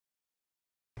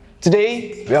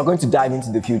Today, we are going to dive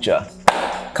into the future.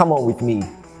 Come on with me.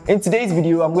 In today's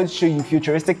video, I'm going to show you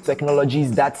futuristic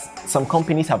technologies that some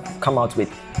companies have come out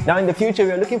with. Now in the future,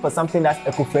 we are looking for something that's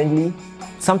eco-friendly,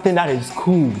 something that is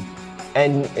cool,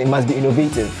 and it must be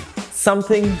innovative.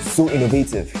 Something so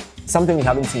innovative, something we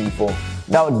haven't seen before,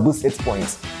 that would boost its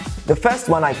points. The first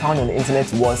one I found on the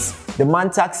internet was the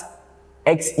Mantax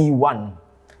XE1.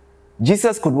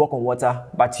 Jesus could walk on water,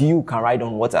 but you can ride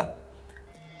on water.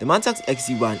 The Mantax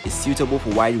XE1 is suitable for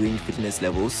wide-range fitness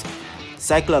levels,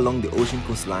 cycle along the ocean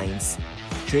coastlines,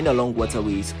 train along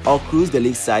waterways, or cruise the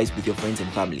lakesides with your friends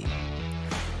and family.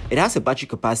 It has a battery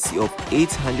capacity of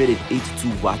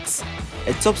 882 watts,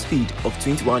 a top speed of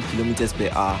 21 kilometers per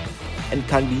hour, and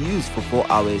can be used for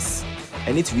 4 hours,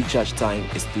 and its recharge time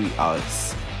is 3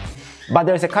 hours. But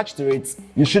there's a catch to it.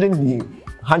 You shouldn't be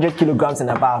 100 kilograms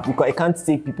and above because it can't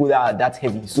take people that are that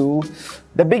heavy. So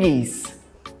the biggies,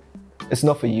 it's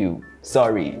not for you.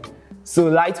 Sorry. So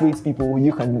lightweight people,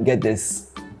 you can get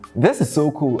this. This is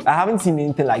so cool. I haven't seen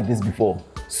anything like this before.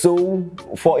 So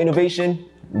for innovation,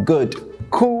 good.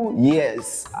 Cool,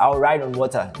 yes. I'll ride on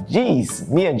water. Jeez,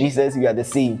 me and Jesus, we are the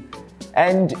same.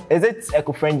 And is it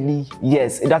eco-friendly?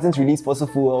 Yes. It doesn't release fossil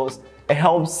fuels. It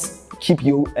helps keep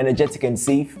you energetic and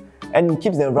safe, and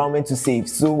keeps the environment to safe.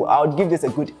 So I would give this a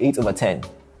good 8/10.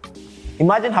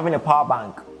 Imagine having a power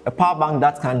bank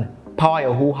that can power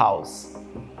your whole house.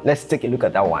 Let's take a look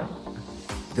at that one.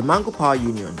 The Mango Power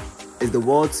Union is the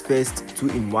world's first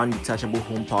 2-in-1 detachable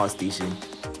home power station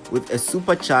with a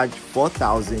supercharged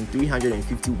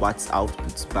 4,350 watts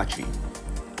output battery.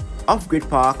 Off-grid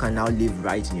power can now live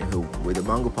right in your home with the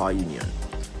Mango Power Union,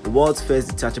 the world's first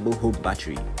detachable home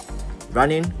battery,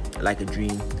 running like a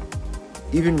dream,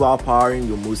 even while powering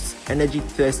your most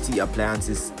energy-thirsty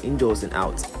appliances indoors and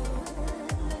out.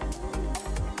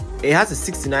 It has a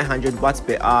 6,900 watts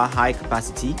per hour high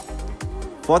capacity,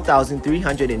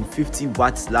 4,350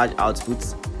 watts large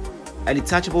output, a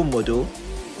detachable model,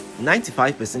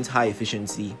 95% high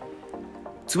efficiency,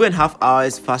 2.5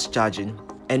 hours fast charging,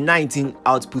 and 19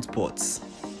 output ports.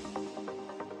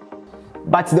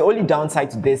 But the only downside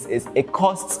to this is it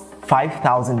costs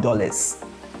 $5,000.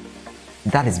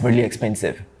 That is really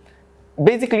expensive.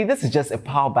 Basically, this is just a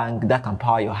power bank that can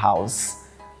power your house.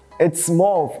 It's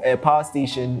more of a power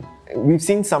station. We've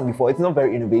seen some before. It's not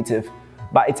very innovative,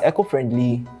 but it's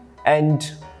eco-friendly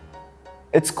and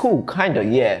it's cool, kinda,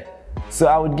 yeah. So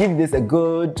I would give this a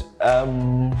good a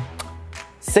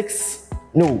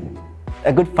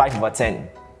good 5/10.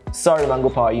 Sorry, Mango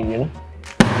Power Union.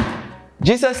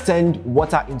 Jesus turned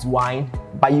water into wine,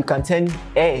 but you can turn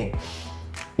air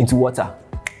into water.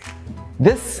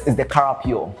 This is the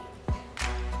Carapure.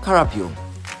 Carapure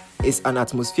is an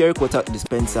atmospheric water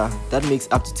dispenser that makes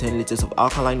up to 10 liters of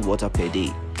alkaline water per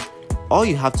day. All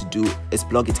you have to do is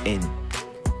plug it in,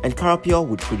 and Carapure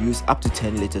would produce up to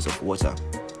 10 liters of water.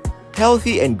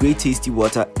 Healthy and great tasty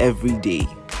water every day.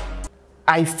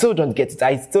 I still don't get it.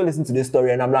 I still listen to this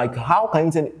story and I'm like, how can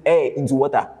you turn air into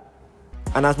water?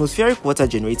 An atmospheric water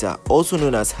generator, also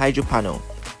known as hydropanel,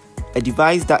 a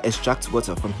device that extracts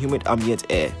water from humid ambient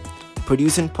air,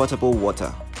 producing potable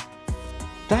water.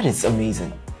 That is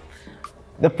amazing.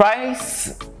 The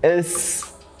price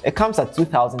is, it comes at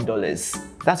 $2,000.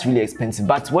 That's really expensive,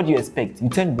 but what do you expect? You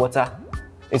turn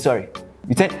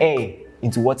you turn air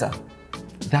into water.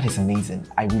 That is amazing.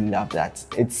 I really love that.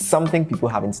 It's something people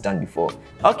haven't done before.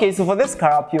 Okay, so for this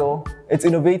Carapure, it's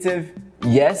innovative,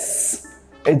 yes,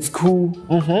 it's cool,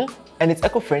 and it's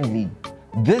eco-friendly.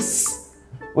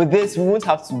 With this, we won't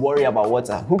have to worry about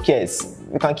water. Who cares?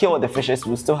 We can kill all the fishes,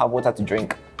 we'll still have water to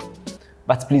drink.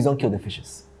 But please don't kill the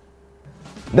fishes.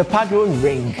 The Padron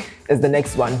ring is the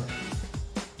next one.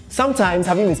 Sometimes,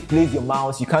 have you misplaced your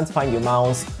mouse? You can't find your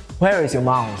mouse. Where is your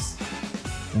mouse?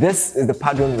 This is the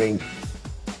Padron ring.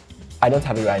 I don't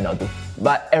have it right now though.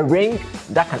 But a ring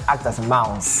that can act as a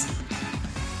mouse.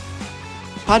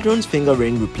 Padron's finger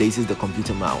ring replaces the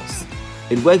computer mouse.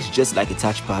 It works just like a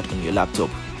touchpad on your laptop,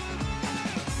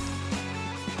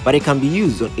 but it can be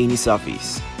used on any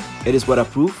surface. It is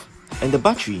waterproof, and the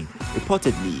battery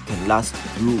reportedly can last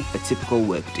through a typical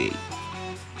workday.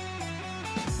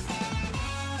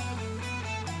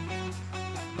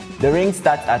 The ring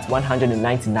starts at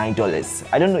 $199.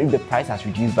 I don't know if the price has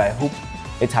reduced, but I hope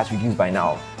it has reduced by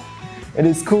now. It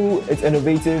is cool, it's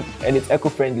innovative, and it's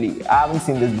eco-friendly. I haven't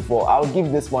seen this before. I'll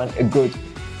give this one a good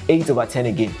 8/10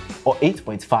 again, or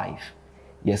 8.5.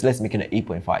 Yes, let's make it an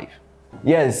 8.5.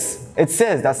 Yes, it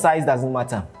says that size doesn't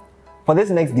matter. For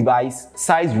this next device,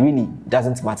 size really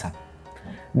doesn't matter.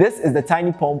 This is the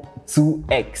Tiny Pump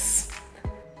 2X.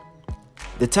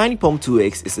 The Tiny Pump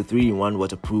 2X is a 3-in-1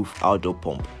 waterproof outdoor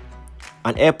pump,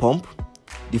 an air pump,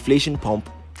 deflation pump,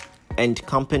 and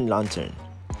Kampen lantern.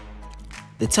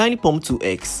 The Tiny Pump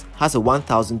 2X has a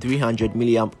 1300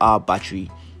 mAh battery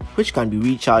which can be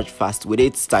recharged fast with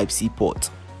its Type-C port.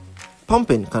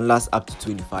 Pumping can last up to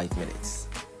 25 minutes.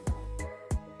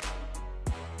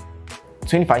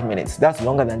 25 minutes, that's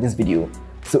longer than this video,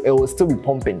 so it will still be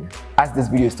pumping as this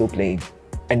video is still playing,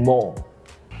 and more.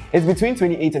 It's between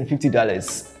 $28 and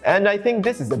 $50, and I think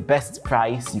this is the best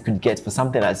price you could get for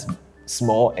something as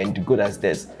small and good as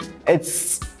this.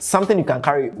 It's something you can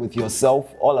carry with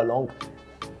yourself all along.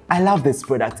 I love this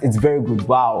product, it's very good.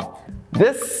 Wow,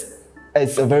 this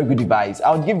is a very good device.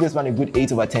 I would give this one a good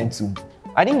 8 over 10 too.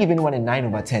 I didn't give anyone a 9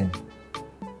 over 10.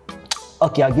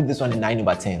 Okay, I'll give this one a 9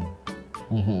 over 10.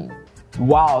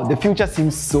 Wow, the future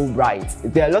seems so bright.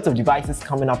 There are lots of devices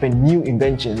coming up and new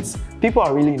inventions. People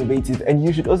are really innovative, and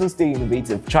you should also stay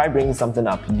innovative. Try bringing something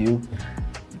up new.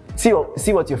 See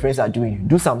what your friends are doing.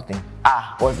 Do something.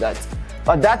 What's that?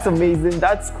 But that's amazing.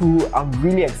 That's cool. I'm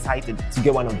really excited to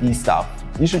get one of these stuff.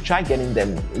 You should try getting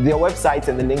them. Their websites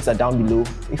and the links are down below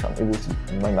if I'm able to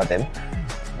remember them.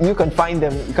 You can find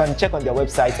them. You can check on their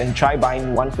websites and try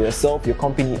buying one for yourself, your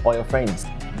company, or your friends.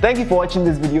 Thank you for watching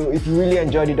this video. If you really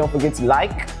enjoyed it, don't forget to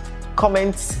like,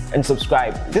 comment, and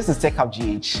subscribe. This is Tech Hub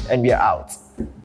GH, and we are out.